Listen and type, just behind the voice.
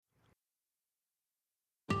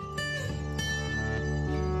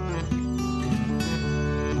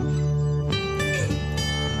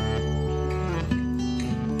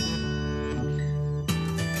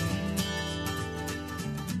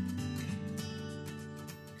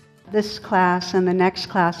This class and the next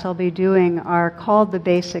class I'll be doing are called the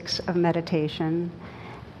Basics of Meditation.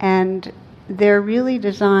 And they're really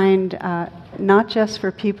designed not just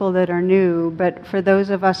for people that are new, but for those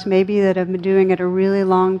of us maybe that have been doing it a really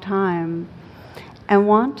long time and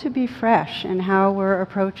want to be fresh in how we're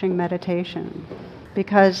approaching meditation.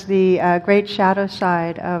 Because the great shadow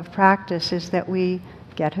side of practice is that we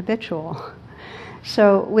get habitual.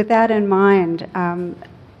 So with that in mind,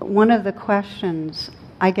 one of the questions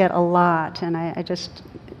I get a lot, and I just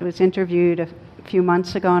was interviewed a few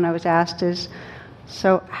months ago and I was asked is,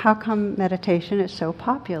 so how come meditation is so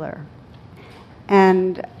popular?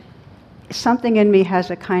 And something in me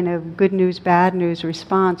has a kind of good news, bad news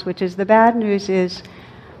response, which is the bad news is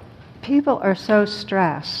people are so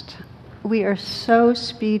stressed. We are so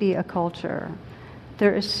speedy a culture.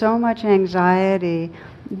 There is so much anxiety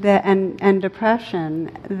and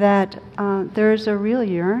depression that there's a real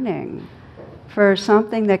yearning for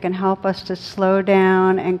something that can help us to slow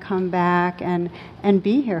down and come back and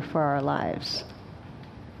be here for our lives.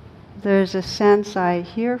 There's a sense I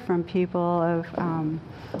hear from people of,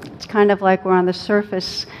 it's kind of like we're on the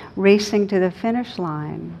surface racing to the finish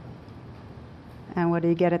line. And what do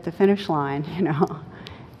you get at the finish line?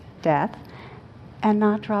 Death. And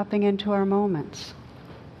not dropping into our moments.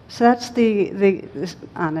 So that's this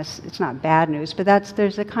honest, it's not bad news, but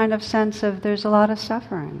there's a kind of sense of there's a lot of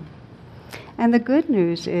suffering. And the good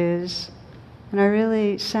news is, and I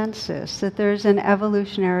really sense this, that there's an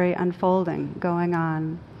evolutionary unfolding going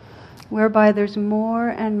on, whereby there's more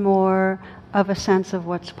and more of a sense of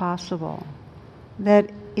what's possible.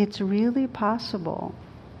 That it's really possible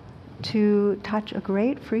to touch a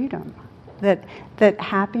great freedom. That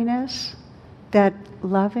happiness, that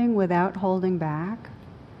loving without holding back,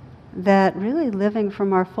 that really living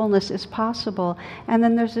from our fullness is possible. And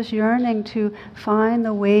then there's this yearning to find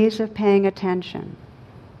the ways of paying attention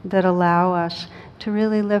that allow us to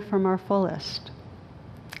really live from our fullest.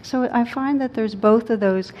 So I find that there's both of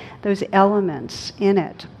those elements in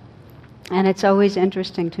it. And it's always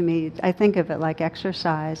interesting to me, I think of it like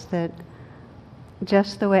exercise, that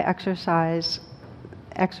just the way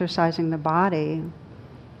exercising the body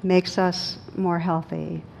makes us more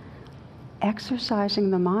healthy, exercising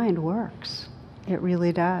the mind works. It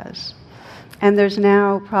really does. And there's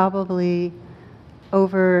now probably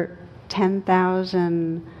over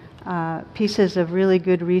 10,000 pieces of really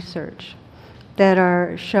good research that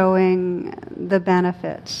are showing the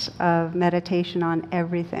benefits of meditation on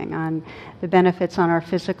everything, on the benefits on our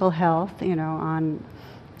physical health, on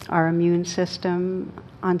our immune system,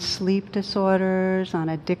 on sleep disorders, on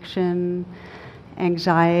addiction,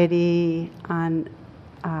 anxiety, on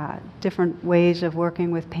different ways of working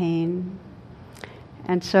with pain.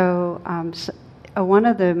 And so one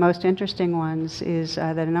of the most interesting ones is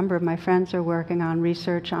that a number of my friends are working on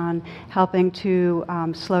research on helping to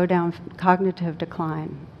slow down cognitive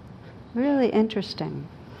decline. Really interesting.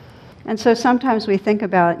 And so sometimes we think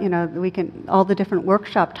about, all the different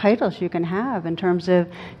workshop titles you can have in terms of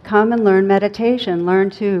come and learn meditation, learn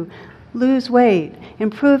to lose weight,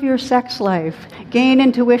 improve your sex life, gain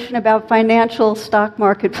intuition about financial stock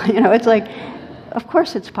market. It's like, of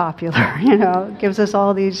course it's popular, it gives us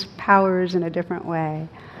all these powers in a different way.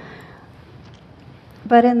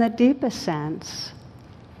 But in the deepest sense,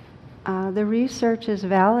 the research is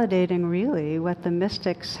validating really what the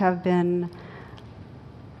mystics have been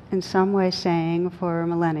in some way saying for a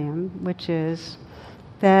millennium, which is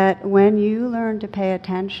that when you learn to pay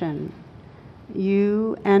attention,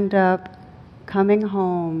 you end up coming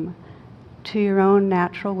home to your own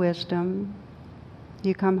natural wisdom.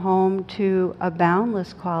 You come home to a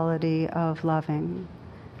boundless quality of loving,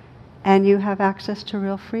 and you have access to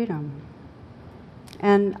real freedom.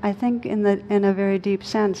 And I think in a very deep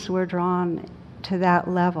sense, we're drawn to that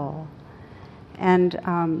level.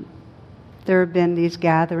 And there have been these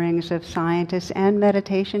gatherings of scientists and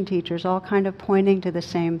meditation teachers all kind of pointing to the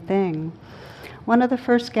same thing. One of the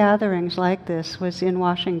first gatherings like this was in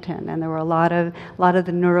Washington, and there were a lot of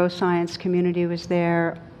the neuroscience community was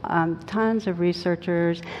there, tons of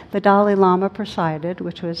researchers. The Dalai Lama presided,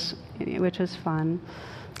 which was fun.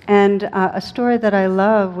 And a story that I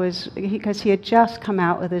love was because he had just come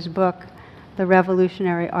out with his book, The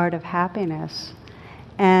Revolutionary Art of Happiness,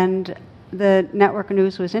 and the network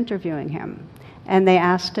news was interviewing him, and they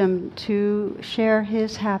asked him to share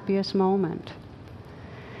his happiest moment.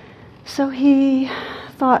 So he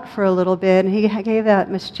thought for a little bit, and he gave that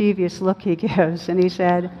mischievous look he gives, and he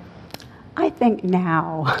said, "I think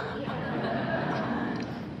now."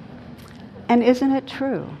 And isn't it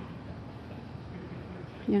true?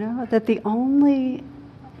 That the only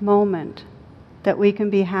moment that we can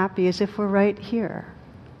be happy is if we're right here.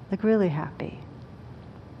 like really happy.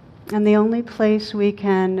 And the only place we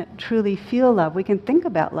can truly feel love, we can think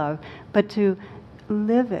about love, but to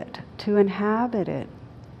live it, to inhabit it,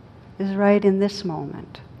 is right in this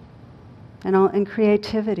moment. And in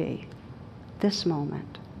creativity, this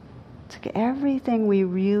moment. It's like everything we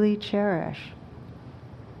really cherish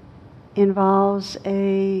involves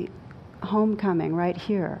a homecoming right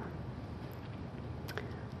here.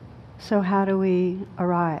 So how do we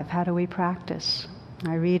arrive? How do we practice?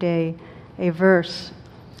 I read a verse.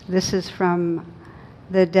 This is from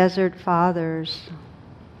the Desert Fathers.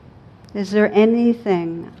 Is there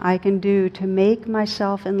anything I can do to make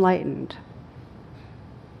myself enlightened?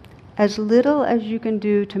 As little as you can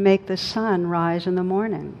do to make the sun rise in the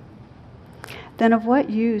morning. Then of what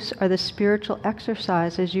use are the spiritual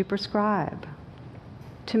exercises you prescribe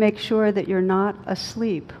to make sure that you're not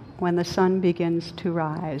asleep when the sun begins to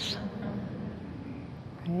rise?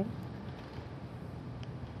 Right?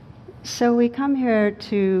 So we come here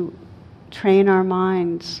to train our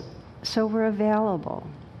minds so we're available.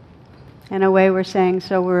 In a way we're saying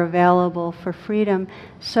so we're available for freedom,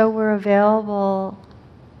 so we're available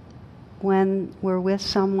when we're with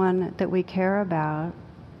someone that we care about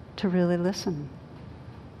to really listen.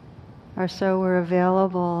 Or so we're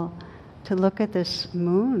available to look at this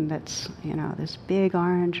moon that's, this big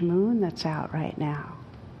orange moon that's out right now.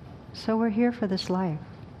 So we're here for this life.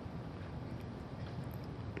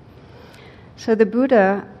 So the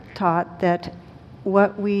Buddha taught that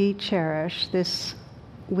what we cherish, this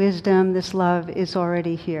wisdom, this love, is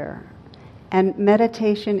already here. And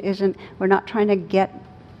meditation we're not trying to get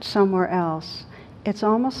somewhere else. It's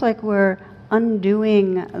almost like we're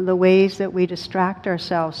undoing the ways that we distract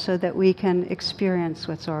ourselves so that we can experience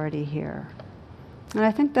what's already here. And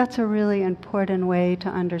I think that's a really important way to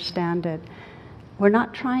understand it. We're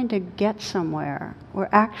not trying to get somewhere. We're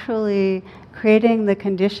actually creating the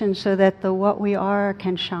conditions so that the what we are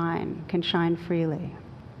can shine freely.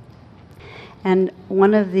 And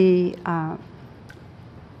one of the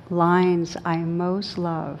lines I most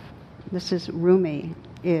love, this is Rumi,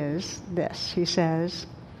 is this. He says,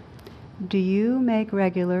 "Do you make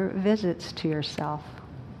regular visits to yourself?"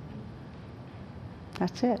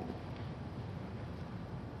 That's it.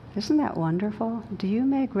 Isn't that wonderful? Do you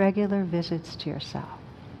make regular visits to yourself?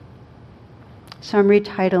 So I'm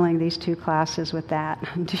retitling these two classes with that.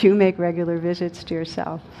 Do you make regular visits to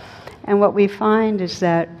yourself? And what we find is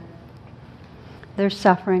that there's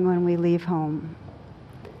suffering when we leave home.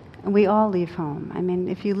 And we all leave home. I mean,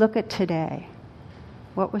 if you look at today,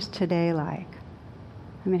 what was today like?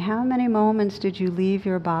 I mean, how many moments did you leave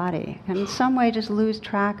your body? And in some way just lose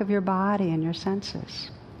track of your body and your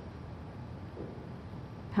senses?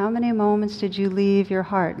 How many moments did you leave your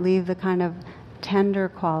heart, leave the kind of tender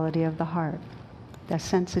quality of the heart, the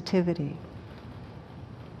sensitivity?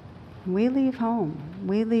 We leave home.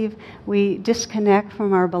 We disconnect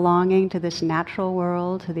from our belonging to this natural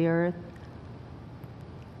world, to the earth.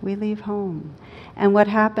 We leave home. And what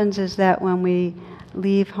happens is that when we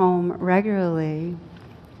leave home regularly,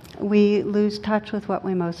 we lose touch with what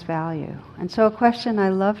we most value. And so a question I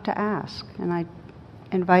love to ask, and I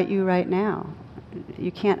invite you right now,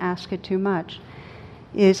 you can't ask it too much,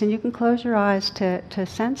 is, and you can close your eyes to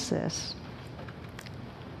sense this,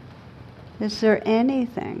 is there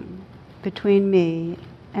anything between me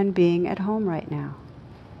and being at home right now?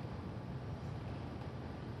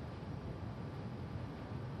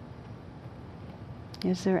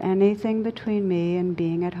 Is there anything between me and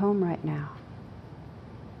being at home right now?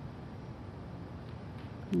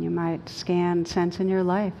 You might scan, sense in your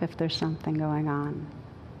life if there's something going on.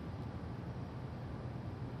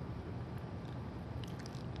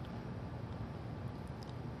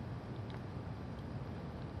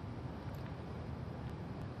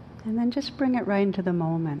 And then just bring it right into the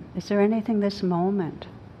moment. Is there anything this moment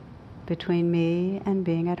between me and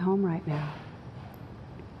being at home right now?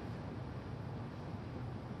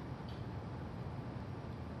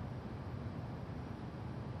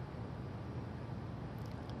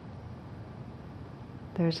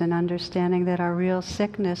 There's an understanding that our real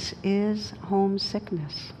sickness is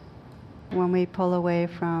homesickness when we pull away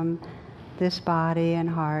from this body and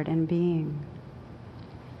heart and being.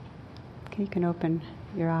 Okay, you can open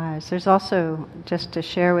your eyes. There's also, just to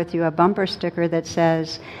share with you, a bumper sticker that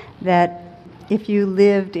says that if you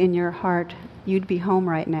lived in your heart, you'd be home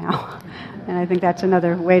right now. And I think that's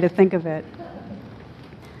another way to think of it.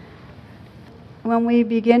 When we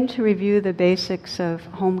begin to review the basics of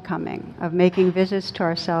homecoming, of making visits to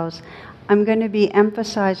ourselves, I'm going to be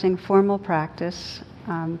emphasizing formal practice.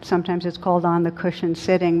 Sometimes it's called on the cushion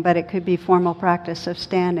sitting, but it could be formal practice of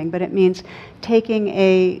standing. But it means taking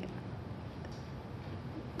a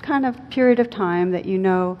kind of period of time that you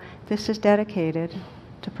know this is dedicated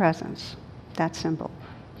to presence. That's simple.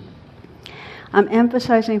 I'm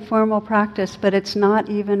emphasizing formal practice, but it's not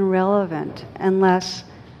even relevant unless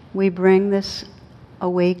we bring this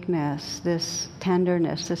awakeness, this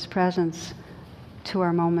tenderness, this presence to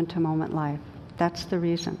our moment-to-moment life. That's the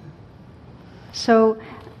reason. So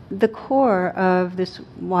the core of this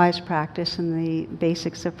wise practice and the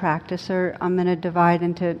basics of practice I'm going to divide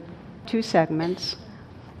into 2 segments.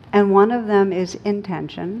 And one of them is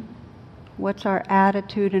intention. What's our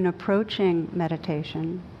attitude in approaching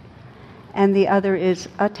meditation? And the other is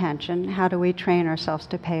attention. How do we train ourselves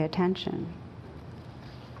to pay attention?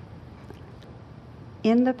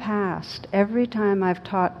 In the past, every time I've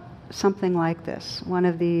taught something like this, one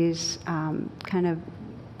of these kind of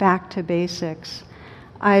back to basics,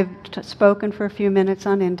 I've spoken for a few minutes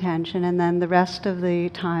on intention, and then the rest of the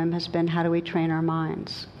time has been how do we train our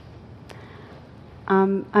minds.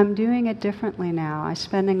 I'm doing it differently now. I'm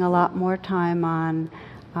spending a lot more time on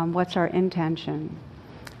what's our intention.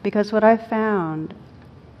 Because what I've found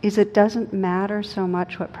is it doesn't matter so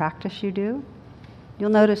much what practice you do. You'll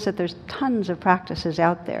notice that there's tons of practices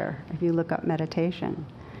out there if you look up meditation.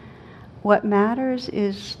 What matters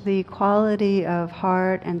is the quality of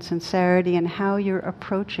heart and sincerity and how you're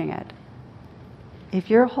approaching it. If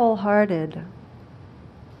you're wholehearted,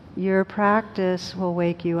 your practice will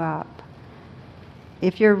wake you up.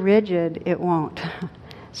 If you're rigid, it won't.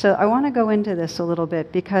 So I want to go into this a little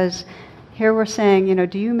bit because here we're saying,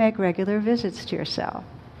 do you make regular visits to yourself?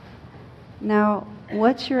 Now,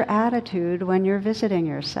 what's your attitude when you're visiting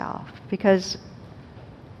yourself? Because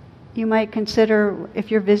you might consider, if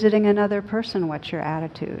you're visiting another person, what's your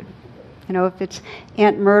attitude? If it's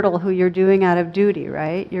Aunt Myrtle who you're doing out of duty,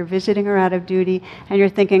 right? You're visiting her out of duty, and you're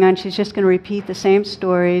thinking, she's just going to repeat the same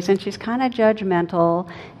stories, and she's kind of judgmental,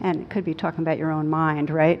 and it could be talking about your own mind,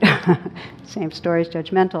 right? Same stories,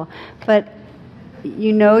 judgmental. But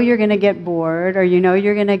you're going to get bored, or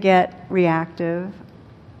you're going to get reactive.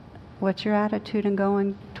 What's your attitude in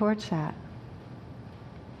going towards that?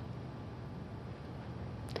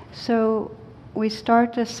 So we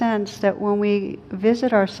start to sense that when we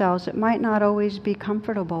visit ourselves, it might not always be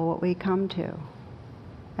comfortable what we come to.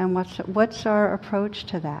 And what's our approach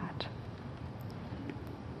to that?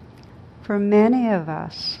 For many of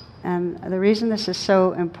us, and the reason this is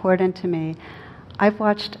so important to me, I've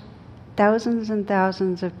watched thousands and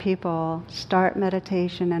thousands of people start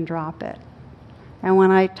meditation and drop it. And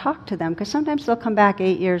when I talk to them, because sometimes they'll come back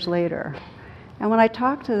 8 years later, and when I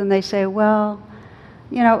talk to them, they say, well,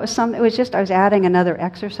 it was just I was adding another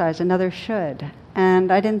exercise, another should,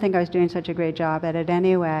 and I didn't think I was doing such a great job at it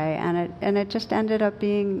anyway, and it just ended up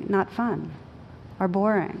being not fun or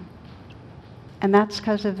boring. And that's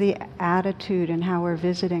because of the attitude and how we're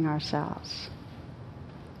visiting ourselves.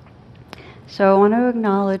 So I want to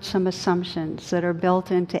acknowledge some assumptions that are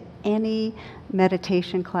built into any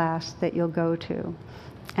meditation class that you'll go to,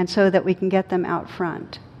 and so that we can get them out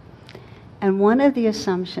front. And one of the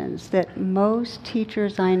assumptions that most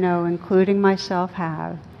teachers I know, including myself,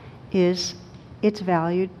 have is it's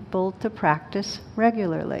valuable to practice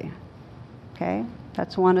regularly. Okay?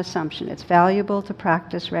 That's one assumption. It's valuable to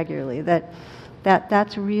practice regularly.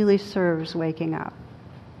 That really serves waking up.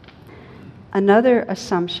 Another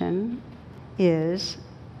assumption is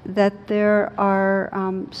that there are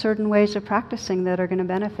certain ways of practicing that are going to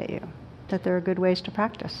benefit you, that there are good ways to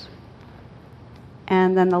practice.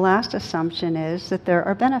 And then the last assumption is that there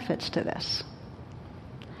are benefits to this.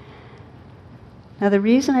 Now, the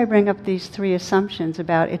reason I bring up these 3 assumptions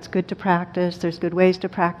about it's good to practice, there's good ways to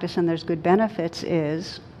practice, and there's good benefits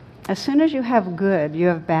is, as soon as you have good, you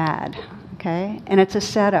have bad, okay? And it's a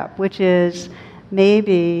setup, which is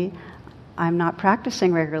maybe I'm not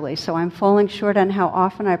practicing regularly, so I'm falling short on how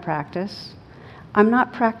often I practice. I'm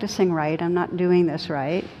not practicing right, I'm not doing this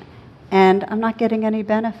right, and I'm not getting any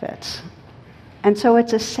benefits. And so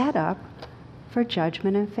it's a setup for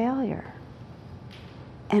judgment and failure.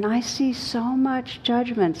 And I see so much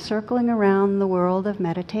judgment circling around the world of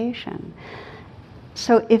meditation.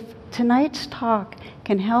 So if tonight's talk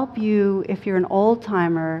can help you, if you're an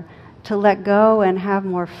old-timer, to let go and have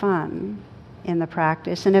more fun in the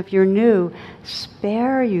practice, and if you're new,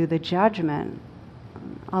 spare you the judgment,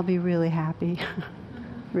 I'll be really happy.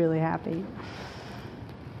 Really happy.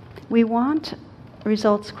 We want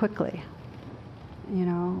results quickly.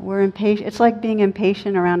 We're impatient. It's like being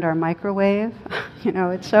impatient around our microwave.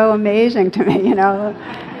 It's so amazing to me, You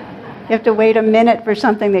have to wait a minute for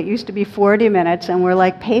something that used to be 40 minutes, and we're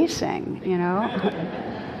like pacing,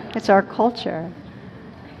 It's our culture.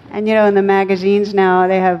 And, in the magazines now,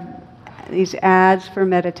 they have these ads for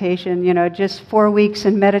meditation, just 4 weeks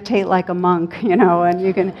and meditate like a monk, and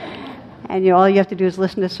you can, and all you have to do is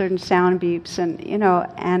listen to certain sound beeps,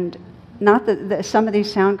 and not that some of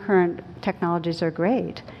these sound current technologies are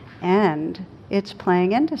great, and it's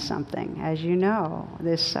playing into something, as you know,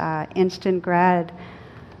 this instant grad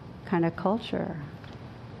kind of culture.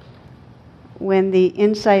 When the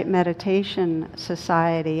Insight Meditation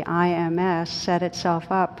Society, IMS, set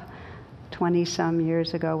itself up 20-some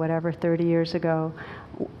years ago, 30 years ago,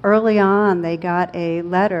 early on they got a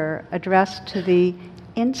letter addressed to the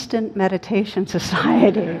Instant Meditation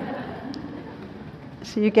Society.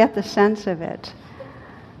 So you get the sense of it.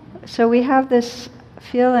 So we have this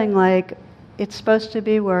feeling like it's supposed to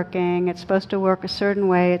be working, it's supposed to work a certain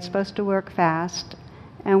way, it's supposed to work fast,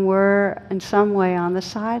 and we're in some way on the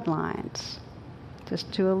sidelines,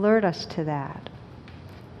 just to alert us to that.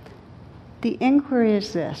 The inquiry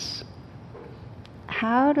is this: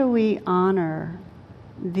 how do we honor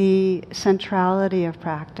the centrality of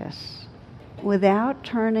practice without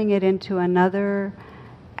turning it into another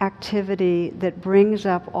activity that brings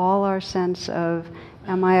up all our sense of,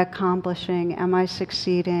 am I accomplishing, am I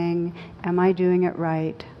succeeding, am I doing it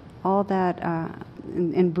right? All that,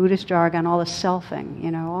 in Buddhist jargon, all the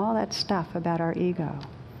selfing, all that stuff about our ego.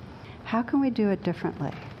 How can we do it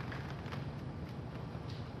differently?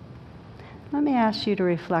 Let me ask you to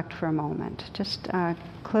reflect for a moment. Just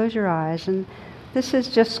close your eyes, and this is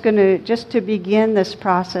just to begin this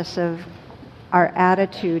process of our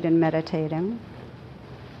attitude in meditating.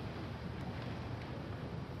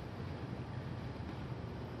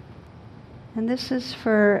 And this is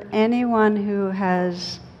for anyone who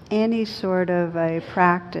has any sort of a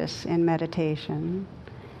practice in meditation.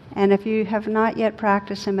 And if you have not yet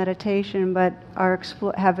practiced in meditation but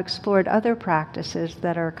have explored other practices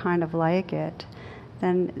that are kind of like it,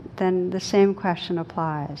 then the same question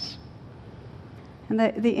applies. And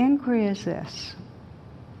the inquiry is this: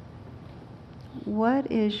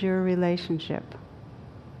 what is your relationship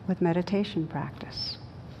with meditation practice?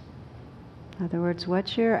 In other words,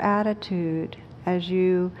 what's your attitude as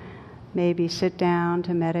you maybe sit down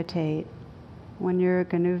to meditate when you're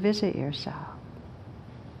going to visit yourself?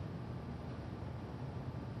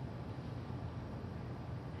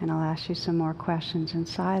 And I'll ask you some more questions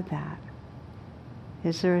inside that.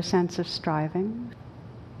 Is there a sense of striving?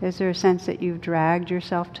 Is there a sense that you've dragged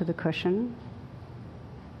yourself to the cushion?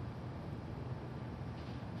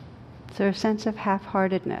 Is there a sense of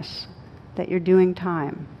half-heartedness, that you're doing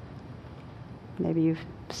time? Maybe you've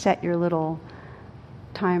set your little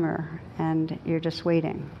timer and you're just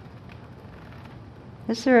waiting.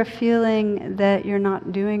 Is there a feeling that you're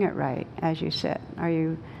not doing it right as you sit? Are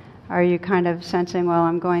you kind of sensing, well,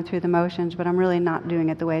 I'm going through the motions, but I'm really not doing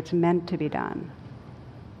it the way it's meant to be done?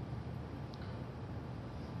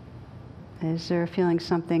 Is there a feeling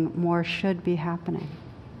something more should be happening?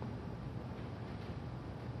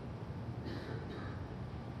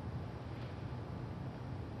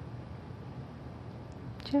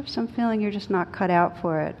 Do you have some feeling you're just not cut out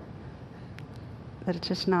for it? That it's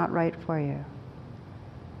just not right for you?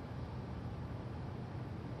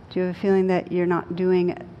 Do you have a feeling that you're not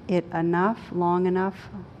doing it enough, long enough,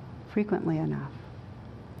 frequently enough?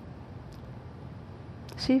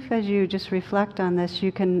 See if as you just reflect on this,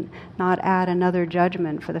 you can not add another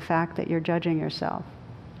judgment for the fact that you're judging yourself.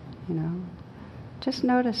 Just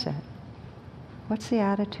notice it. What's the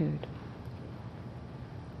attitude?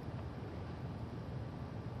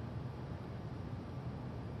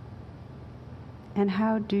 And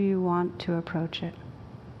how do you want to approach it?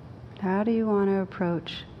 How do you want to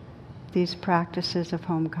approach these practices of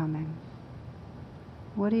homecoming?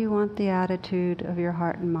 What do you want the attitude of your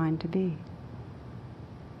heart and mind to be?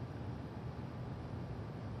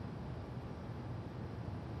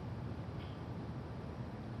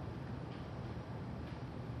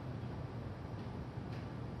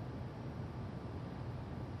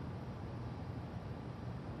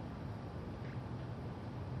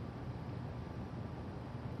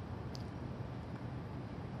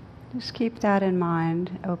 Just keep that in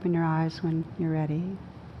mind. Open your eyes when you're ready.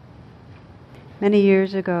 Many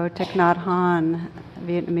years ago, Thich Nhat Hanh, a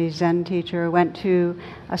Vietnamese Zen teacher, went to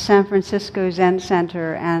a San Francisco Zen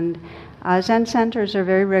center, and Zen centers are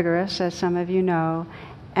very rigorous, as some of you know.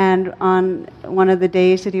 And on one of the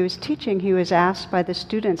days that he was teaching, he was asked by the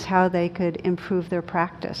students how they could improve their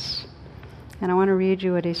practice. And I want to read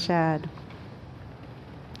you what he said.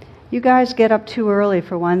 You guys get up too early,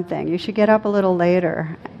 for one thing. You should get up a little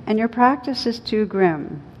later. And your practice is too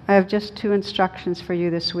grim. I have just 2 instructions for you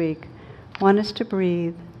this week. One is to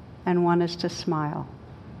breathe, and one is to smile.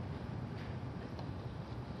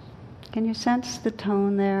 Can you sense the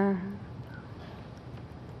tone there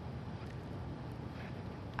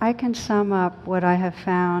I can sum up what I have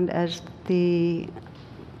found as the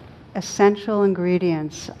essential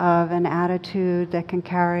ingredients of an attitude that can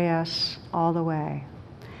carry us all the way.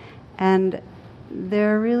 And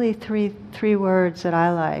there are really three words that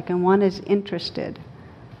I like, and one is interested.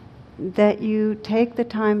 That you take the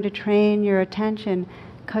time to train your attention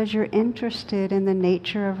because you're interested in the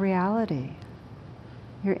nature of reality.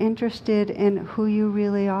 You're interested in who you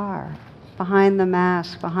really are, behind the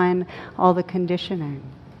mask, behind all the conditioning.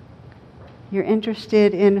 You're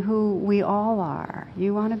interested in who we all are.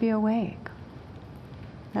 You want to be awake.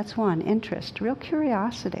 That's one, interest, real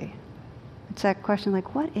curiosity. It's that question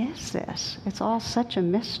like, what is this? It's all such a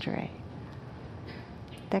mystery.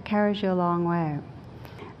 That carries you a long way.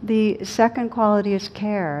 The second quality is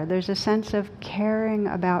care. There's a sense of caring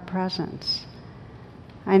about presence.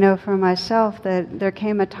 I know for myself that there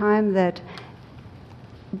came a time that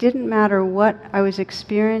didn't matter what I was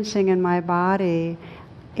experiencing in my body,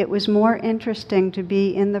 it was more interesting to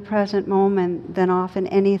be in the present moment than often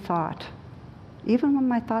any thought. Even when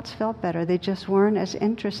my thoughts felt better, they just weren't as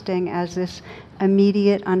interesting as this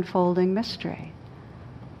immediate unfolding mystery.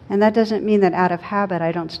 And that doesn't mean that out of habit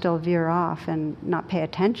I don't still veer off and not pay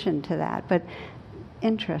attention to that, but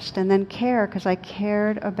interest, and then care, because I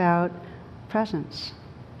cared about presence.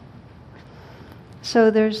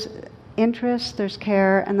 So there's interest, there's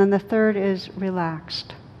care, and then the third is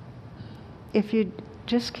relaxed. If you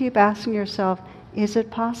just keep asking yourself, is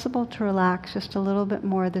it possible to relax just a little bit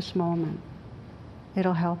more this moment?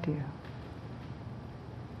 It'll help you.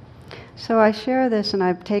 So I share this, and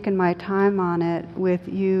I've taken my time on it with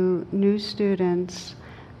you new students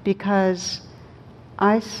because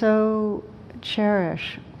I so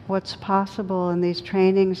cherish what's possible in these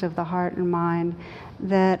trainings of the heart and mind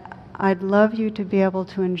that I'd love you to be able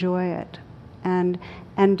to enjoy it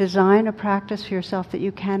and design a practice for yourself that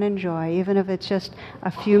you can enjoy, even if it's just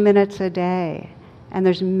a few minutes a day. And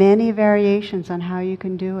there's many variations on how you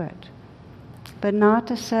can do it. But not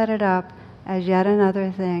to set it up as yet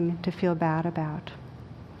another thing to feel bad about.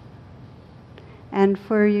 And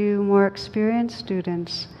for you more experienced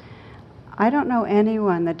students, I don't know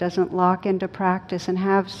anyone that doesn't lock into practice and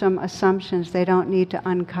have some assumptions they don't need to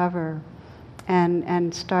uncover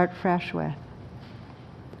and start fresh with.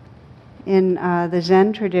 In the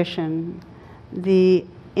Zen tradition, the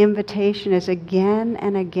invitation is again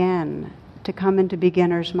and again to come into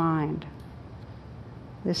beginner's mind.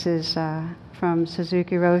 This is from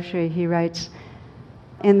Suzuki Roshi. He writes,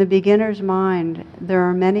 in the beginner's mind, there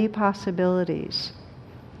are many possibilities.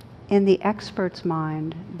 In the expert's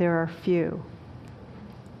mind, there are few.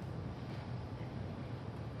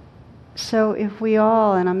 So if we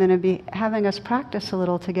all, and I'm going to be having us practice a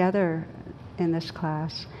little together in this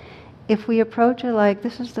class, if we approach it like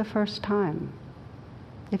this is the first time,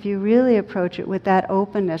 if you really approach it with that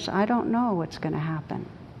openness, I don't know what's going to happen.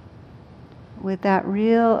 With that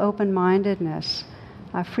real open-mindedness,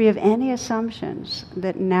 free of any assumptions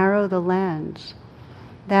that narrow the lens,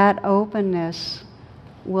 that openness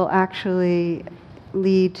will actually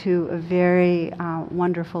lead to a very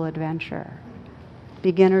wonderful adventure.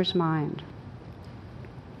 Beginner's mind.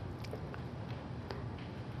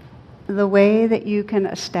 The way that you can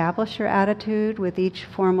establish your attitude with each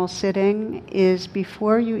formal sitting is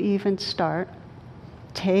before you even start,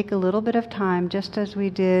 take a little bit of time, just as we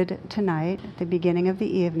did tonight, at the beginning of the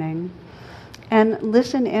evening, and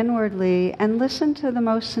listen inwardly and listen to the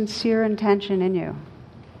most sincere intention in you.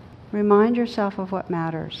 Remind yourself of what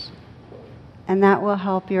matters. And that will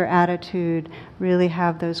help your attitude really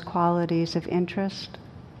have those qualities of interest,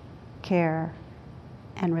 care,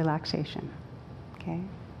 and relaxation.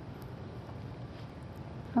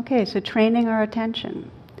 Okay, so training our attention.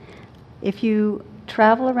 If you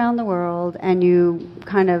travel around the world and you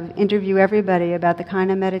kind of interview everybody about the kind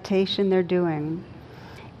of meditation they're doing,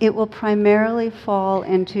 it will primarily fall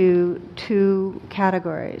into two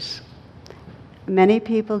categories. Many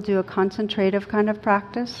people do a concentrative kind of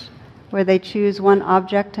practice where they choose one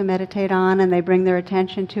object to meditate on and they bring their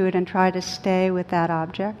attention to it and try to stay with that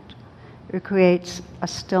object. It creates a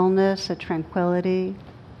stillness, a tranquility,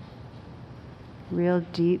 real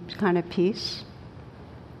deep kind of peace.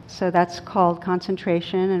 So that's called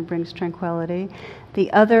concentration and brings tranquility.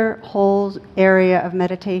 The other whole area of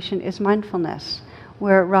meditation is mindfulness,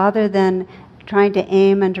 where rather than trying to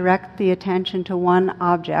aim and direct the attention to one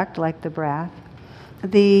object, like the breath,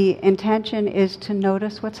 the intention is to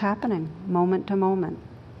notice what's happening moment to moment.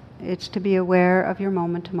 It's to be aware of your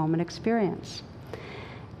moment-to-moment experience.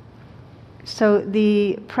 So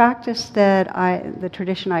the practice the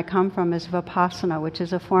tradition I come from is Vipassana, which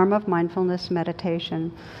is a form of mindfulness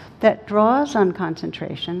meditation that draws on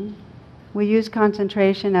concentration, We use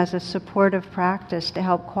concentration as a supportive practice to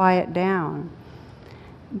help quiet down.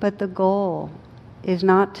 But the goal is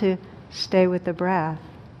not to stay with the breath.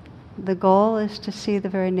 The goal is to see the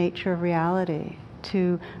very nature of reality,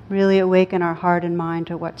 to really awaken our heart and mind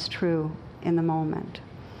to what's true in the moment.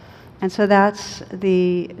 And so that's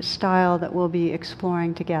the style that we'll be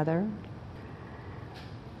exploring together.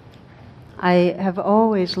 I have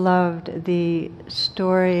always loved the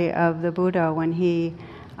story of the Buddha when he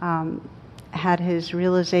had his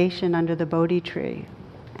realization under the Bodhi tree.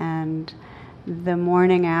 And the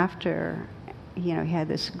morning after, he had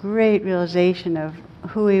this great realization of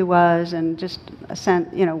who he was and just a sense,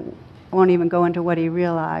 won't even go into what he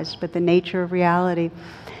realized, but the nature of reality.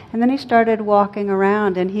 And then he started walking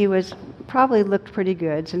around, and he was probably looked pretty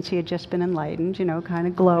good since he had just been enlightened, kind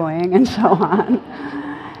of glowing and so on.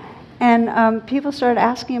 And people started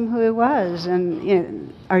asking him who he was.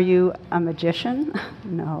 And, are you a magician?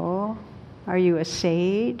 No. Are you a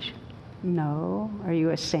sage? No. Are you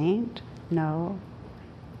a saint? No.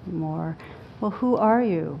 More. Well, who are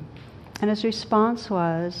you? And his response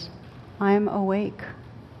was, I'm awake.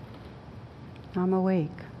 I'm awake.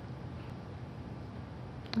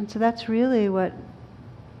 And so that's really what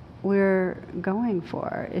we're going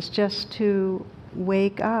for, is just to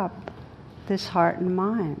wake up this heart and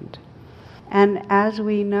mind. And as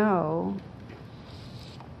we know,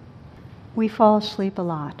 we fall asleep a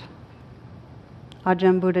lot.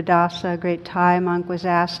 Ajahn Buddhadasa, a great Thai monk, was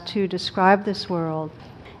asked to describe this world,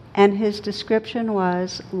 and his description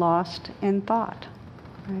was lost in thought.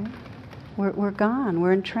 Right? We're gone,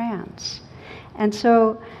 we're in trance. And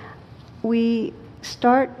so we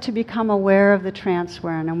start to become aware of the trance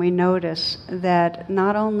we're in, and we notice that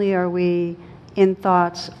not only are we in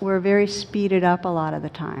thoughts, we're very speeded up a lot of the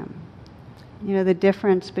time. The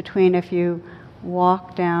difference between if you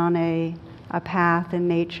walk down a path in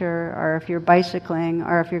nature, or if you're bicycling,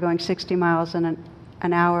 or if you're going 60 miles in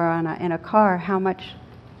an hour in a car, how much,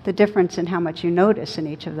 the difference in how much you notice in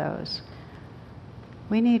each of those.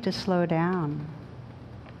 We need to slow down.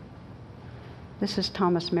 This is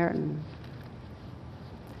Thomas Merton.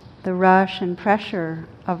 The rush and pressure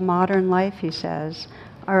of modern life, he says,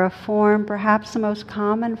 are a form, perhaps the most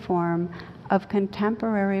common form, of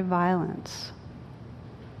contemporary violence.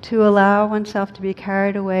 To allow oneself to be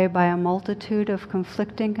carried away by a multitude of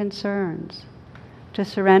conflicting concerns, to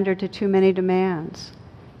surrender to too many demands,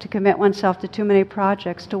 to commit oneself to too many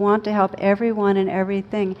projects, to want to help everyone and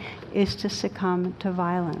everything, is to succumb to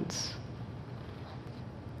violence.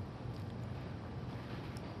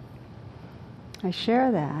 I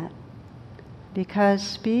share that because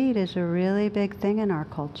speed is a really big thing in our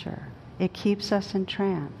culture. It keeps us in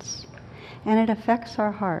trance, and it affects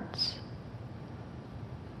our hearts.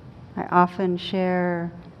 I often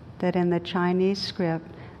share that in the Chinese script,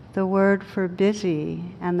 the word for busy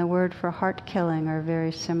and the word for heart killing are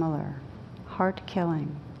very similar. Heart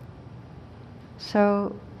killing.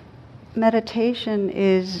 So meditation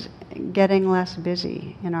is getting less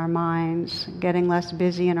busy in our minds, getting less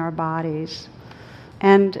busy in our bodies.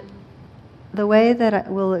 And the way that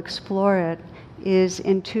we'll explore it is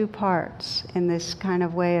in two parts, in this kind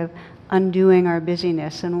of way of undoing our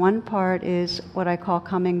busyness. And one part is what I call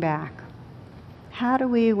coming back. How do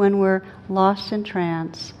we, when we're lost in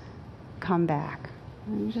trance, come back?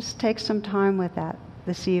 And just take some time with that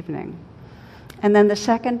this evening. And then the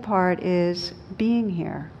second part is being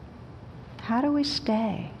here. How do we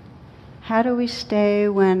stay? How do we stay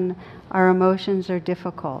when our emotions are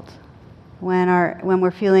difficult? When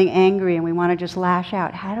we're feeling angry and we want to just lash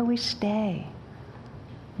out? How do we stay?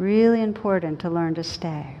 Really important to learn to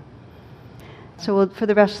stay. So for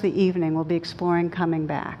the rest of the evening, we'll be exploring coming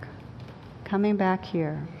back. Coming back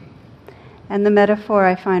here. And the metaphor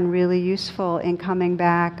I find really useful in coming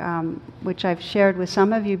back, which I've shared with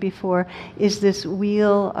some of you before, is this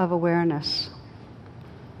wheel of awareness.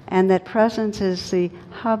 And that presence is the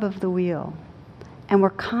hub of the wheel. And we're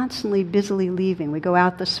constantly busily leaving. We go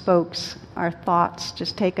out the spokes. Our thoughts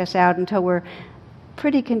just take us out until we're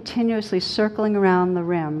pretty continuously circling around the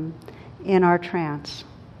rim in our trance.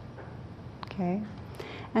 Okay?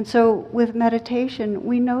 And so with meditation,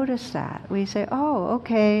 we notice that. We say, oh,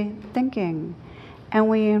 okay, thinking. And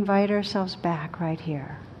we invite ourselves back right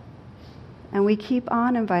here. And we keep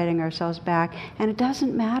on inviting ourselves back. And it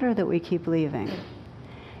doesn't matter that we keep leaving.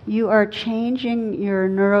 You are changing your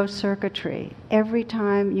neurocircuitry every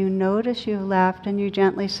time you notice you've left and you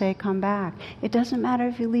gently say, come back. It doesn't matter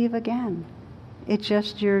if you leave again. It's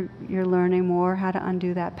just you're learning more how to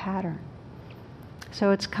undo that pattern. So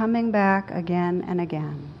it's coming back again and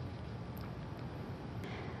again.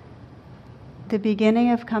 the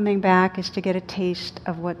beginning of coming back is to get a taste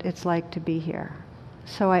of what it's like to be here.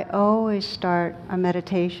 So I always start a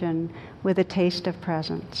meditation with a taste of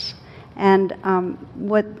presence. And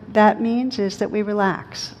what that means is that we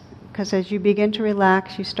relax. Because as you begin to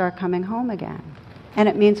relax, you start coming home again. And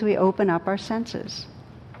it means we open up our senses.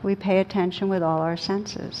 We pay attention with all our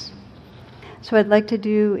senses. So what I'd like to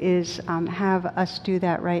do is have us do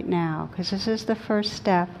that right now, because this is the first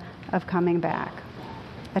step of coming back.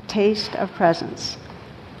 A taste of presence.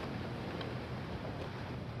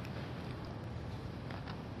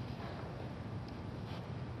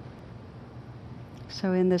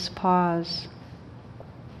 So in this pause,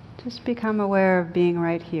 just become aware of being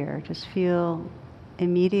right here. Just feel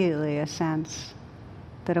immediately a sense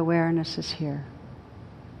that awareness is here.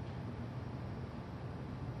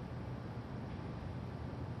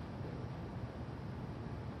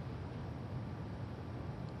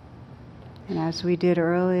 And as we did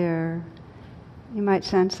earlier, you might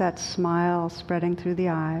sense that smile spreading through the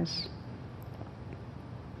eyes,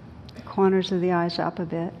 the corners of the eyes up a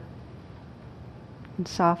bit, and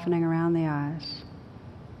softening around the eyes.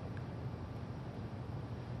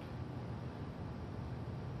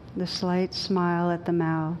 The slight smile at the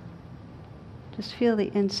mouth. Just feel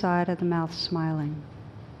the inside of the mouth smiling.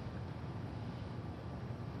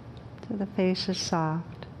 So the face is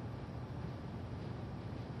soft.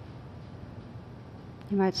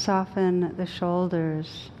 You might soften the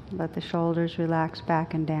shoulders, let the shoulders relax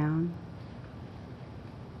back and down.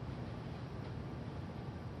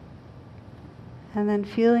 And then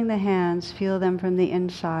feeling the hands, feel them from the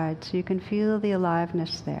inside so you can feel the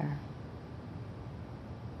aliveness there.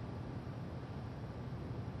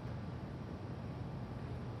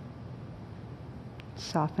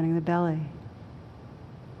 Softening the belly.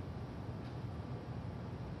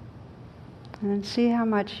 And then see how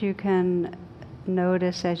much you can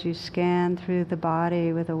notice as you scan through the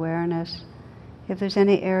body with awareness if there's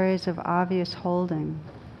any areas of obvious holding.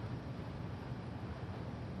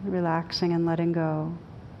 Relaxing and letting go.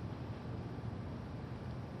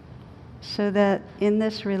 So that in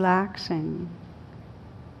this relaxing,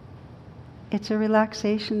 it's a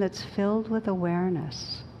relaxation that's filled with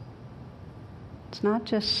awareness. It's not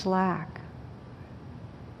just slack,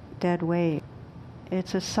 dead weight.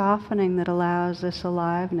 It's a softening that allows this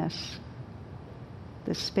aliveness,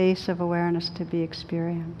 this space of awareness to be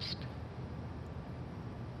experienced.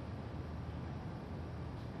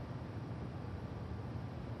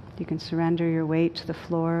 You can surrender your weight to the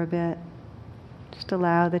floor a bit. Just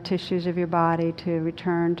allow the tissues of your body to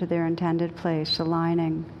return to their intended place,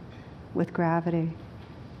 aligning with gravity.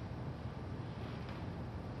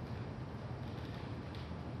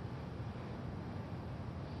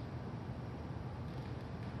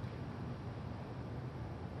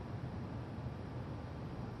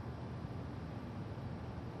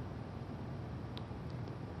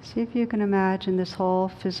 See if you can imagine this whole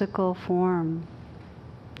physical form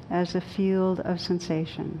as a field of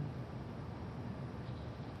sensation.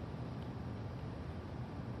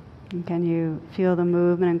 And can you feel the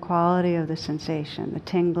movement and quality of the sensation, the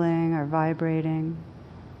tingling or vibrating,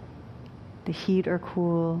 the heat or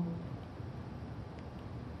cool,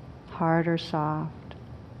 hard or soft,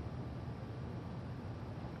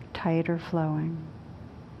 tight or flowing?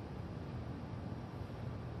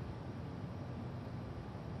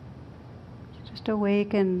 Just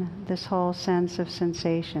awaken this whole sense of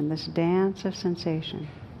sensation, this dance of sensation.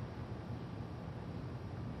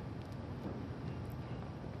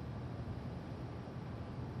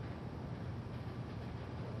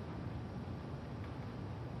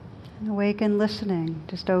 And awaken listening,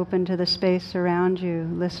 just open to the space around you,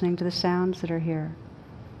 listening to the sounds that are here.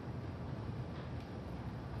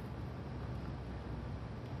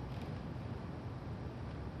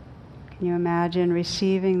 Can you imagine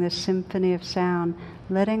receiving this symphony of sound,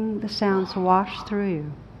 letting the sounds wash through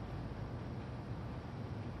you?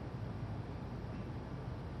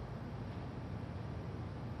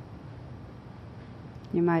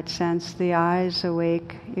 You might sense the eyes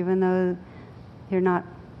awake, even though you're not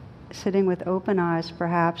sitting with open eyes,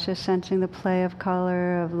 perhaps, just sensing the play of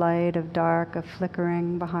color, of light, of dark, of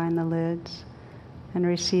flickering behind the lids, and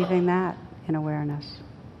receiving that in awareness.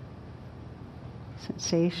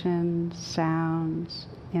 Sensations, sounds,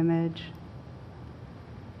 image.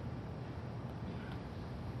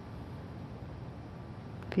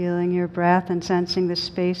 Feeling your breath and sensing the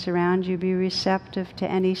space around you, be receptive to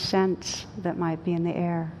any sense that might be in the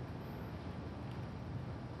air.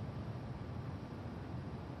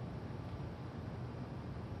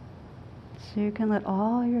 So you can let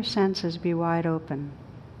all your senses be wide open.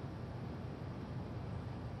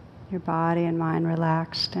 Your body and mind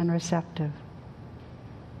relaxed and receptive.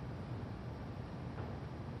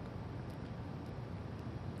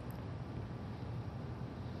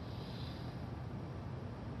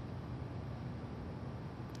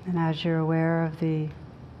 And as you're aware of the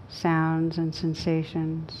sounds and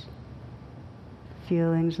sensations,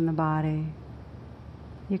 feelings in the body,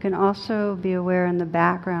 you can also be aware in the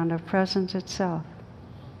background of presence itself,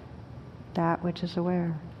 that which is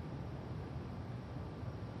aware.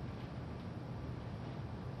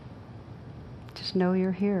 Just know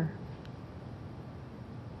you're here.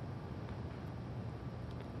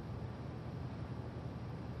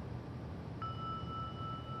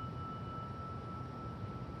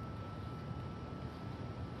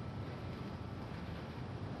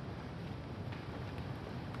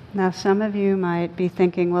 Now, some of you might be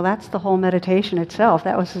thinking, well, that's the whole meditation itself.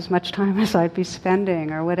 That was as much time as I'd be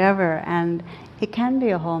spending, or whatever. And it can be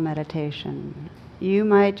a whole meditation. You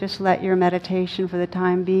might just let your meditation for the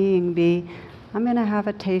time being be, I'm going to have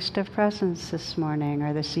a taste of presence this morning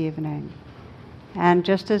or this evening. And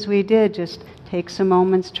just as we did, just take some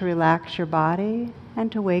moments to relax your body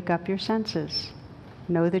and to wake up your senses.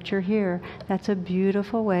 Know that you're here. That's a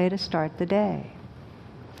beautiful way to start the day.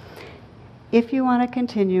 If you want to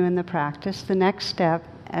continue in the practice, the next step,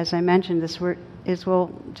 as I mentioned, is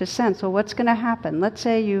we'll just sense, well, what's going to happen? Let's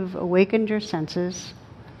say you've awakened your senses,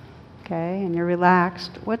 okay, and you're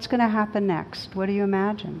relaxed. What's going to happen next? What do you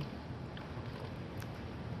imagine?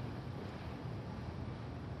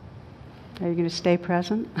 Are you going to stay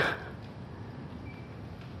present?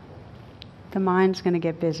 The mind's going to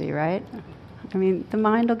get busy, right? I mean, the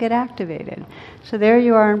mind will get activated. So there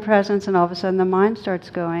you are in presence, and all of a sudden the mind starts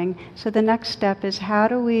going. So the next step is, how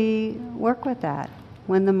do we work with that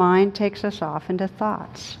when the mind takes us off into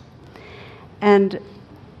thoughts? And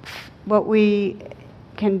what we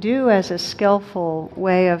can do as a skillful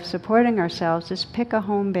way of supporting ourselves is pick a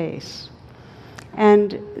home base.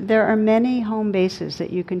 And there are many home bases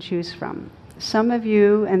that you can choose from. Some of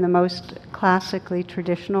you, and the most classically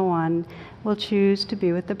traditional one, will choose to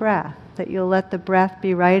be with the breath. That you'll let the breath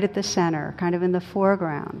be right at the center, kind of in the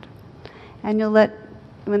foreground. And you'll let,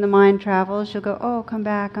 when the mind travels, you'll go, oh, come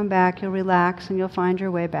back, you'll relax, and you'll find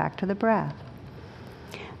your way back to the breath.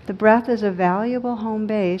 The breath is a valuable home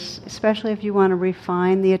base, especially if you want to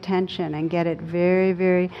refine the attention and get it very,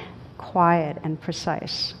 very quiet and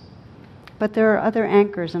precise. But there are other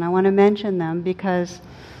anchors, and I want to mention them because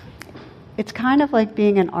it's kind of like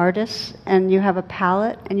being an artist, and you have a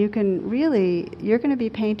palette, and you're going to be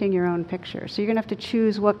painting your own picture. So you're going to have to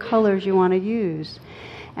choose what colors you want to use.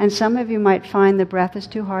 And some of you might find the breath is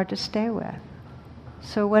too hard to stay with.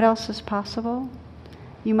 So what else is possible?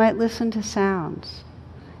 You might listen to sounds.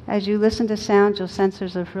 As you listen to sounds, you'll sense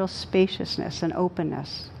there's a real spaciousness and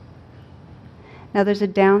openness. Now there's a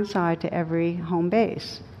downside to every home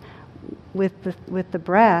base. With the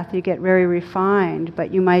breath, you get very refined,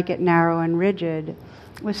 but you might get narrow and rigid.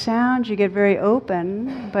 With sounds, you get very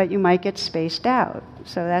open, but you might get spaced out.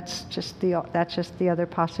 So that's just the other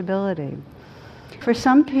possibility. For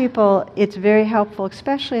some people, it's very helpful,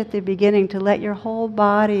 especially at the beginning, to let your whole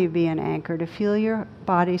body be an anchor, to feel your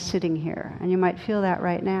body sitting here. And you might feel that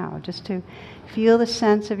right now, just to feel the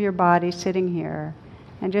sense of your body sitting here.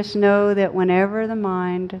 And just know that whenever the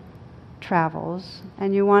mind travels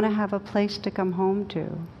and you want to have a place to come home to,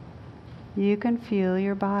 you can feel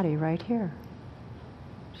your body right here.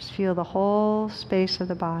 Just feel the whole space of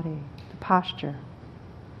the body, the posture.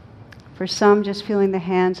 For some, just feeling the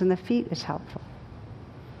hands and the feet is helpful.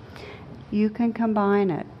 You can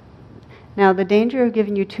combine it. Now, the danger of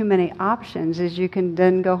giving you too many options is you can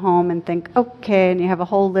then go home and think, okay, and you have a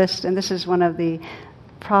whole list, and this is one of the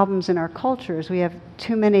problems in our culture, is we have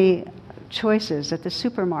too many choices at the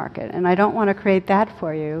supermarket, and I don't want to create that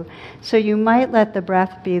for you. So you might let the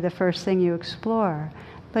breath be the first thing you explore.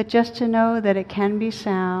 But just to know that it can be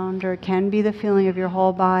sound, or it can be the feeling of your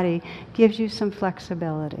whole body, gives you some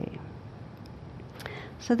flexibility.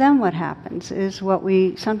 So then what happens is what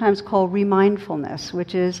we sometimes call remindfulness,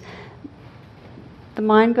 which is the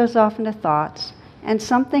mind goes off into thoughts, and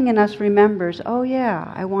something in us remembers, oh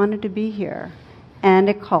yeah, I wanted to be here, and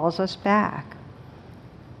it calls us back.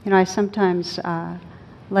 You know, I sometimes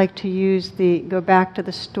like to go back to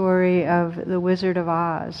the story of the Wizard of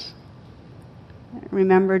Oz.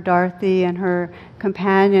 Remember, Dorothy and her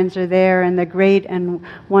companions are there, and the great and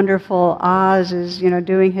wonderful Oz is,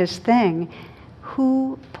 doing his thing.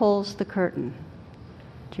 Who pulls the curtain?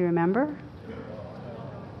 Do you remember?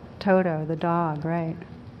 Toto, the dog, right?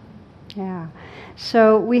 Yeah.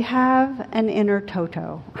 So we have an inner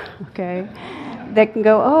Toto, okay, that can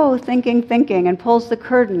go, oh, thinking, and pulls the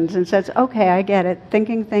curtains and says, okay, I get it,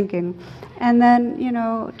 thinking, and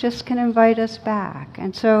then, just can invite us back.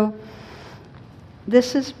 And so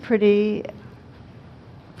this is pretty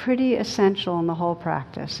essential in the whole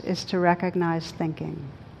practice, is to recognize thinking.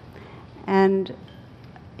 And,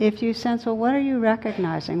 if you sense, well, what are you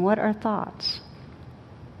recognizing? What are thoughts?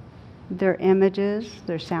 They're images,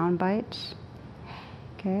 they're sound bites.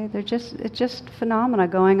 Okay, it's just phenomena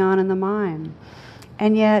going on in the mind.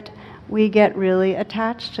 And yet we get really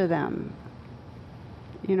attached to them.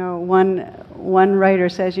 You know, one writer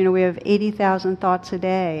says, you know, we have 80,000 thoughts a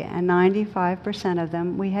day, and 95% of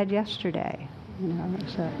them we had yesterday. You know,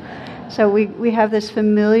 so we have this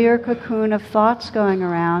familiar cocoon of thoughts going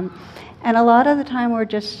around, and a lot of the time we're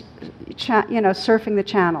just surfing the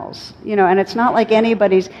channels. You know, and it's not like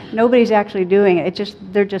nobody's actually doing it.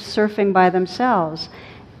 They're just surfing by themselves.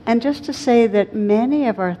 And just to say that many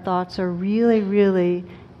of our thoughts are really, really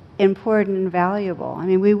important and valuable. I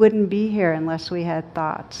mean, we wouldn't be here unless we had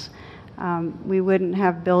thoughts. We wouldn't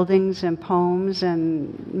have buildings and poems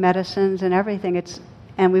and medicines and everything.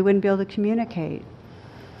 And we wouldn't be able to communicate.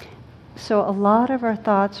 So a lot of our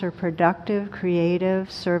thoughts are productive,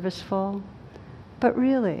 creative, serviceful. But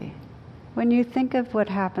really, when you think of what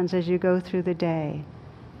happens as you go through the day,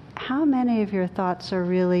 how many of your thoughts are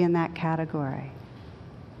really in that category?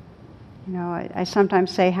 You know, I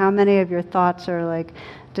sometimes say, how many of your thoughts are like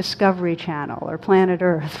Discovery Channel or Planet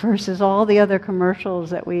Earth versus all the other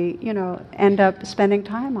commercials that we, end up spending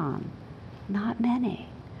time on? Not many.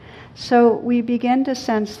 So we begin to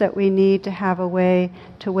sense that we need to have a way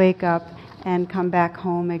to wake up and come back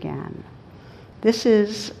home again. This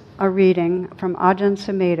is a reading from Ajahn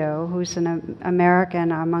Sumedho, who's an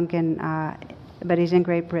American, a monk but he's in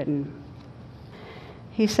Great Britain.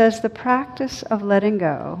 He says, the practice of letting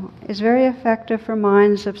go is very effective for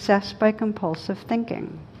minds obsessed by compulsive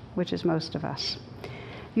thinking, which is most of us.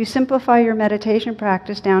 You simplify your meditation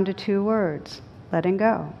practice down to 2 words, letting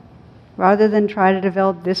go. Rather than try to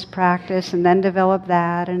develop this practice and then develop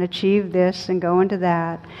that and achieve this and go into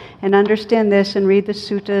that and understand this and read the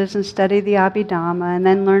suttas and study the Abhidhamma and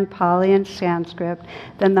then learn Pali and Sanskrit,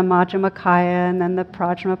 then the Majjhima Nikaya and then the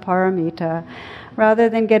Prajnaparamita, rather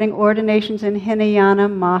than getting ordinations in Hinayana,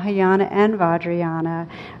 Mahayana, and Vajrayana,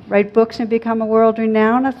 write books and become a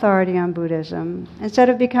world-renowned authority on Buddhism, instead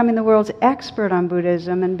of becoming the world's expert on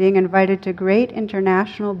Buddhism and being invited to great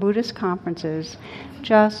international Buddhist conferences,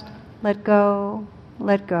 just let go,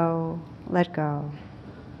 let go, let go.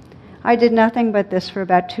 I did nothing but this for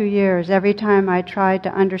about 2 years. Every time I tried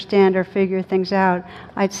to understand or figure things out,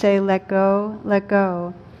 I'd say, let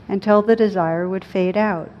go, until the desire would fade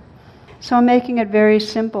out. So I'm making it very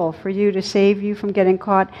simple for you to save you from getting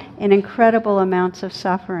caught in incredible amounts of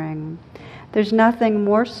suffering. There's nothing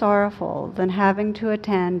more sorrowful than having to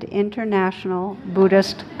attend international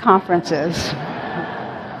Buddhist conferences.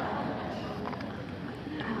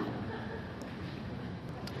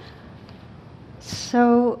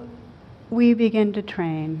 So we begin to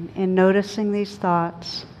train in noticing these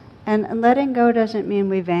thoughts. And letting go doesn't mean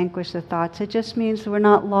we vanquish the thoughts. It just means we're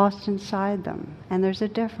not lost inside them. And there's a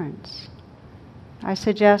difference. I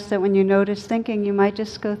suggest that when you notice thinking, you might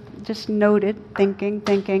just note it,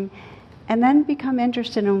 thinking, and then become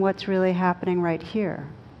interested in what's really happening right here,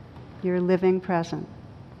 your living present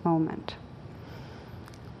moment.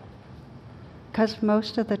 Because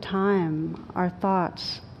most of the time, our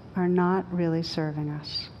thoughts are not really serving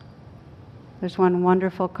us. There's one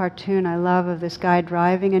wonderful cartoon I love of this guy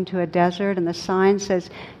driving into a desert, and the sign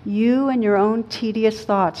says, "You and your own tedious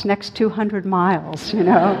thoughts, next 200 miles,"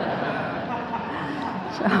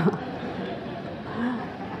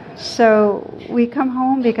 So we come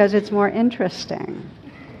home because it's more interesting.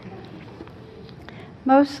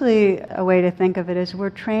 Mostly a way to think of it is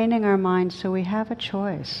we're training our minds so we have a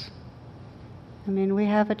choice. I mean, we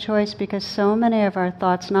have a choice because so many of our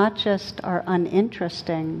thoughts not just are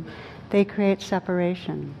uninteresting, they create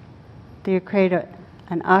separation. They create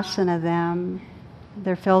an us and a them.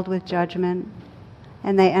 They're filled with judgment.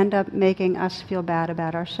 And they end up making us feel bad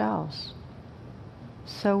about ourselves.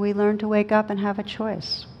 So we learn to wake up and have a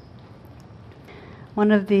choice.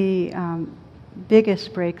 One of the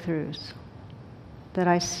biggest breakthroughs that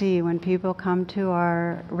I see when people come to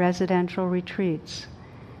our residential retreats,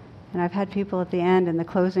 and I've had people at the end in the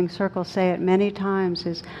closing circle say it many times,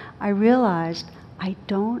 is I realized I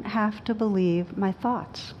don't have to believe my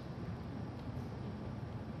thoughts.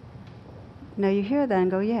 Now you hear that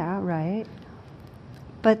and go, yeah, right.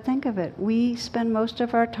 But think of it. We spend most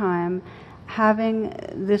of our time having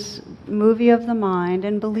this movie of the mind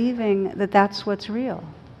and believing that that's what's real.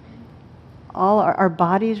 All our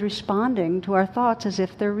bodies responding to our thoughts as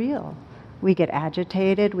if they're real. We get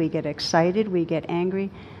agitated, we get excited, we get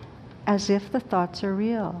angry, as if the thoughts are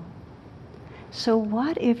real. So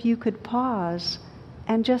what if you could pause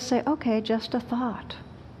and just say, okay, just a thought.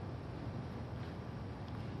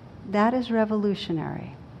 That is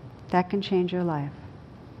revolutionary. That can change your life.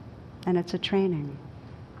 and it's a training.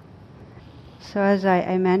 So as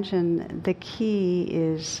I mentioned, the key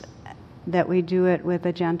is that we do it with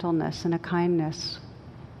a gentleness and a kindness.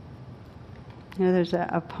 There's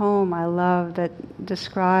a poem I love that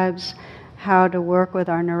describes how to work with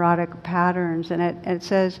our neurotic patterns, and it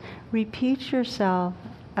says, repeat yourself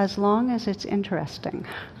as long as it's interesting.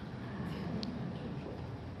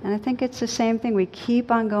 And I think it's the same thing. We keep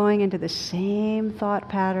on going into the same thought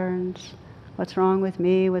patterns. What's wrong with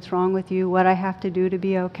me? What's wrong with you? What I have to do to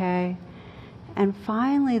be okay? And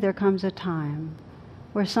finally there comes a time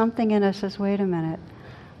where something in us says, wait a minute,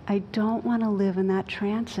 I don't want to live in that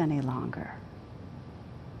trance any longer.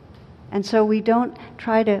 And so we don't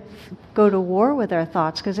try to go to war with our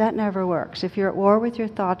thoughts, because that never works. If you're at war with your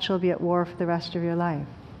thoughts, you'll be at war for the rest of your life.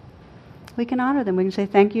 We can honor them. We can say,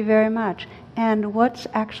 thank you very much. And what's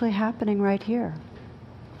actually happening right here?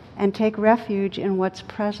 And take refuge in what's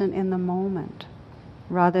present in the moment,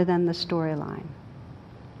 rather than the storyline.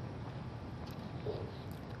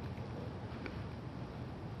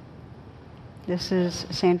 This is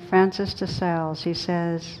St. Francis de Sales. He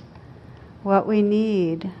says, what we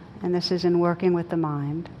need, and this is in working with the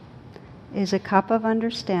mind, is a cup of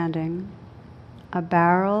understanding, a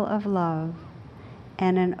barrel of love,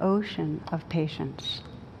 and an ocean of patience.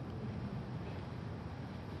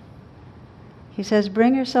 He says,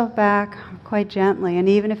 bring yourself back quite gently, and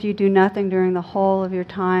even if you do nothing during the whole of your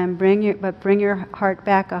time, bring your heart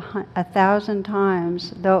back 1,000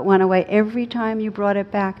 times. Though it went away, every time you brought it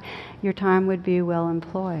back, your time would be well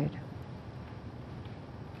employed.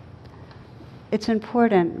 It's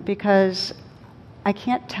important because I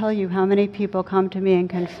can't tell you how many people come to me and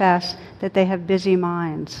confess that they have busy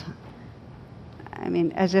minds. I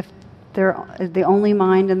mean, as if they're the only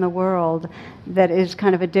mind in the world that is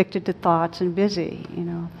kind of addicted to thoughts and busy,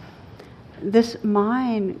 This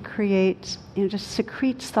mind creates, just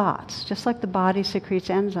secretes thoughts, just like the body secretes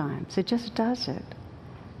enzymes. It just does it.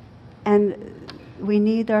 And we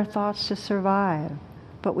need our thoughts to survive,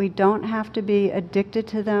 but we don't have to be addicted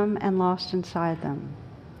to them and lost inside them.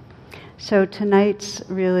 So tonight's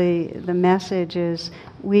really, the message is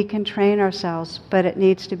we can train ourselves, but it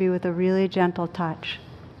needs to be with a really gentle touch.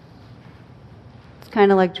 It's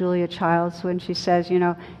kind of like Julia Childs when she says,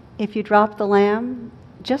 if you drop the lamb,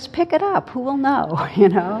 just pick it up. Who will know,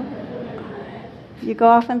 You go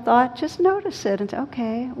off in thought, just notice it and say,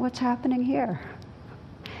 okay, what's happening here?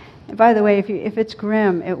 And by the way, if it's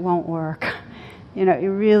grim, it won't work.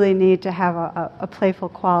 You really need to have a playful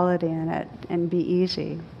quality in it and be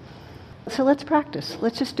easy. So let's practice.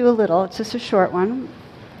 Let's just do a little. It's just a short one.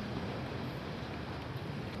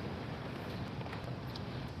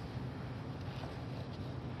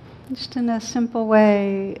 Just in a simple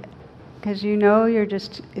way, because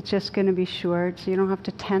it's just going to be short, so you don't have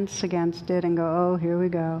to tense against it and go, oh, here we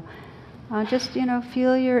go. Just,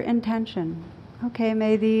 feel your intention. Okay,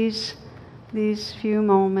 may these few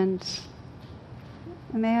moments,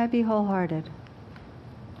 may I be wholehearted.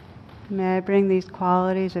 May I bring these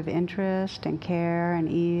qualities of interest and care and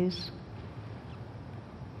ease.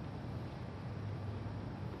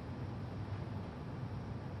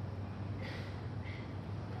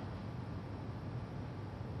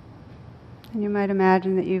 And you might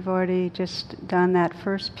imagine that you've already just done that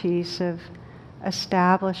first piece of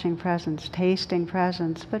establishing presence, tasting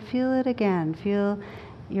presence, but feel it again. Feel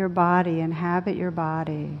your body, inhabit your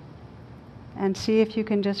body, and see if you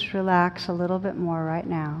can just relax a little bit more right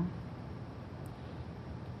now.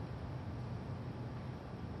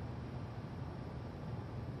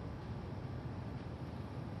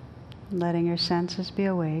 Letting your senses be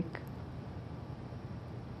awake.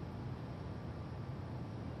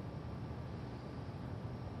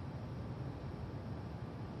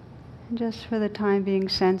 And just for the time being,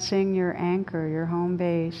 sensing your anchor, your home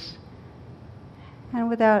base. And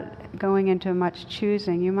without going into much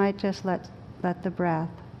choosing, you might just let the breath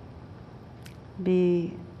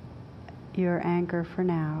be your anchor for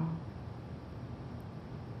now.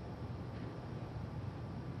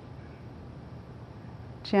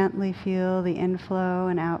 Gently feel the inflow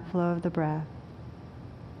and outflow of the breath.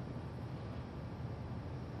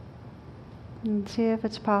 And see if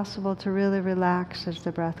it's possible to really relax as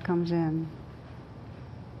the breath comes in.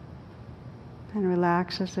 And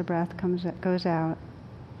relax as the breath goes out.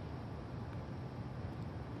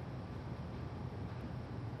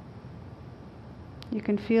 You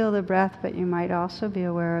can feel the breath, but you might also be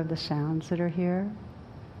aware of the sounds that are here,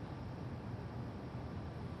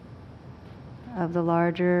 of the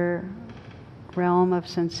larger realm of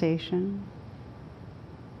sensation.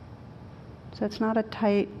 So it's not a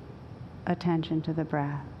tight attention to the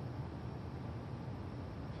breath.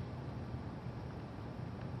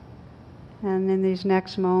 And in these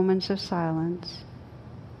next moments of silence,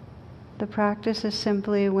 the practice is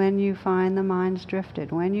simply when you find the mind's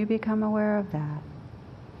drifted, when you become aware of that,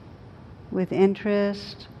 with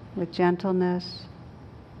interest, with gentleness,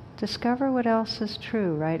 discover what else is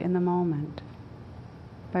true right in the moment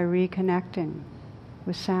by reconnecting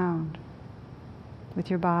with sound, with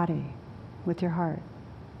your body, with your heart.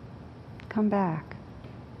 Come back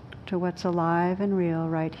to what's alive and real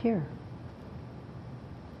right here.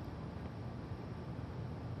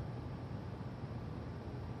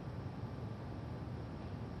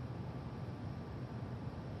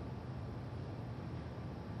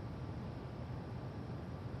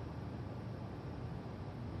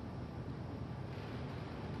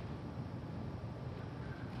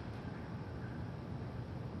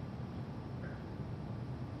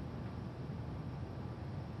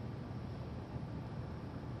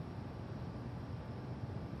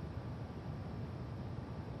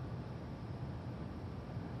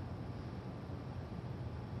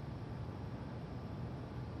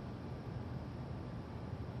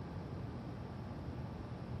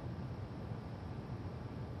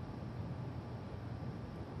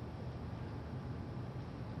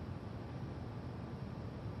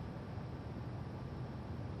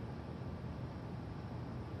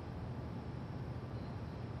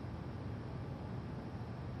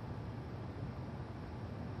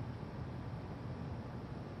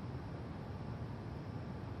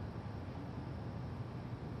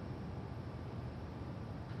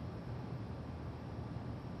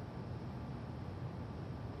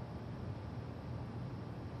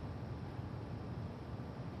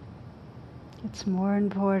 It's more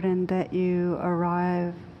important that you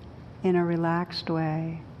arrive in a relaxed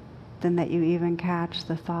way than that you even catch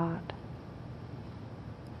the thought.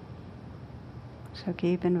 So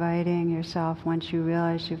keep inviting yourself once you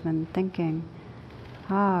realize you've been thinking,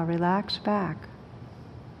 relax back.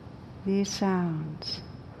 These sounds,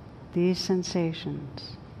 these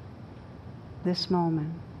sensations, this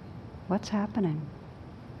moment, what's happening?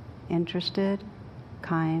 Interested,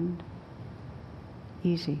 kind,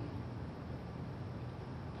 easy.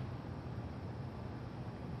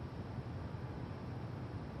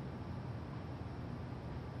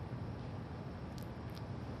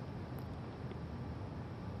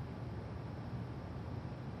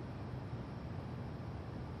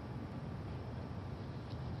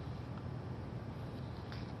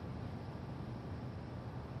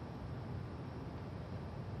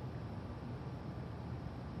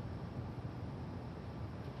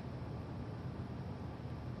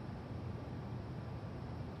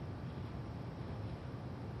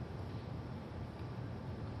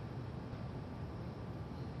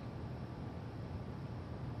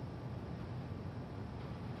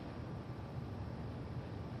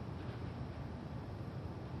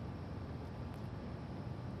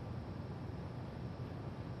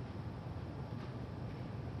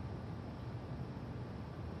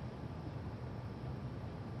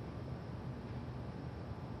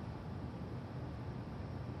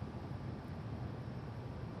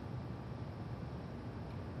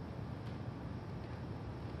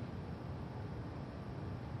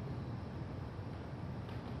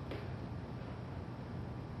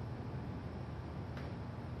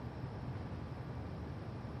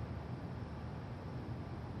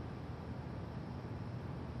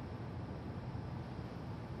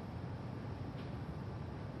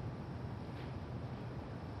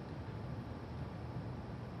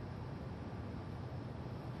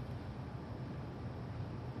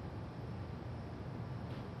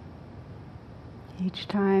 Each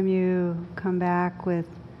time you come back with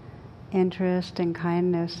interest and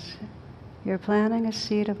kindness, you're planting a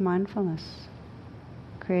seed of mindfulness,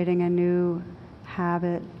 creating a new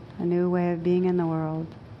habit, a new way of being in the world.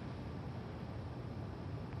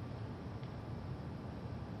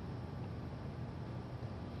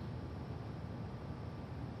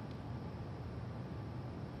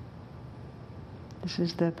 This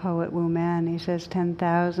is the poet Wu Man. He says,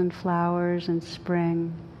 10,000 flowers in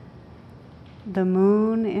spring, the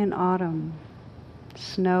moon in autumn,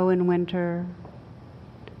 snow in winter,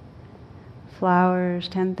 flowers,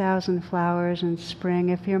 10,000 flowers in spring.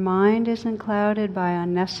 If your mind isn't clouded by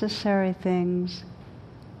unnecessary things,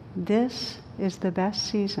 this is the best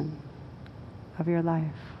season of your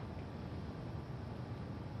life.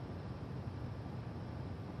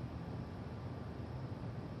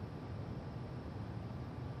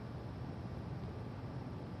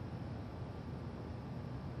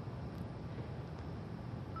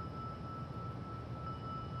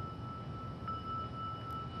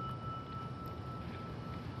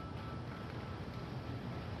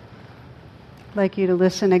 I'd like you to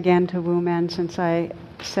listen again to Wu Men since I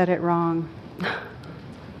said it wrong.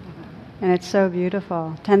 And it's so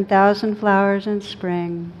beautiful. 10,000 flowers in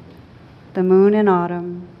spring, the moon in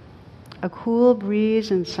autumn, a cool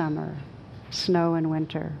breeze in summer, snow in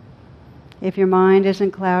winter. If your mind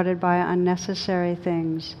isn't clouded by unnecessary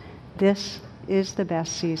things, this is the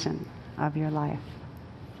best season of your life.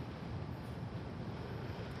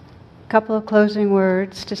 A couple of closing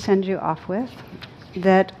words to send you off with,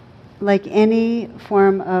 that like any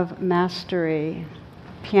form of mastery,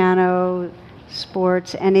 piano,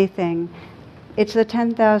 sports, anything, it's a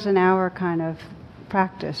 10,000 hour kind of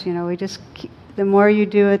practice. We just the more you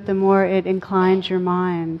do it, the more it inclines your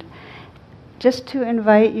mind. Just to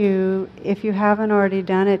invite you, if you haven't already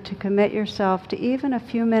done it, to commit yourself to even a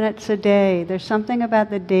few minutes a day. There's something about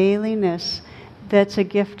the dailiness that's a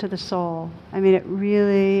gift to the soul. I mean, it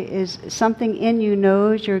really is. Something in you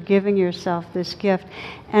knows you're giving yourself this gift.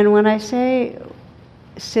 And when I say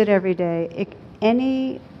sit every day,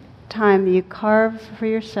 any time that you carve for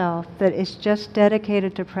yourself that is just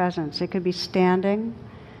dedicated to presence, it could be standing,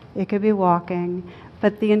 it could be walking,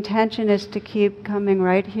 but the intention is to keep coming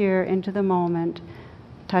right here into the moment,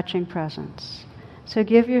 touching presence. So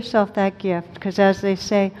give yourself that gift, because as they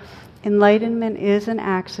say, enlightenment is an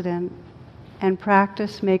accident, and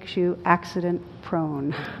practice makes you accident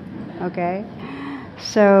prone. Okay?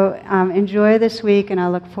 So enjoy this week, and I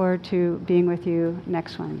look forward to being with you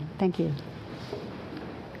next one. Thank you.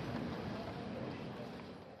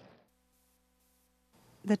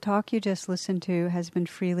 The talk you just listened to has been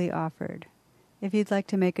freely offered. If you'd like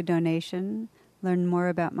to make a donation, learn more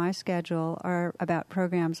about my schedule, or about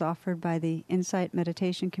programs offered by the Insight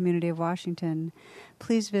Meditation Community of Washington,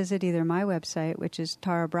 please visit either my website, which is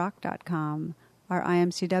tarabrach.com, or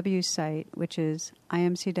IMCW's site, which is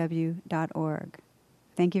imcw.org.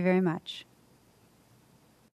 Thank you very much.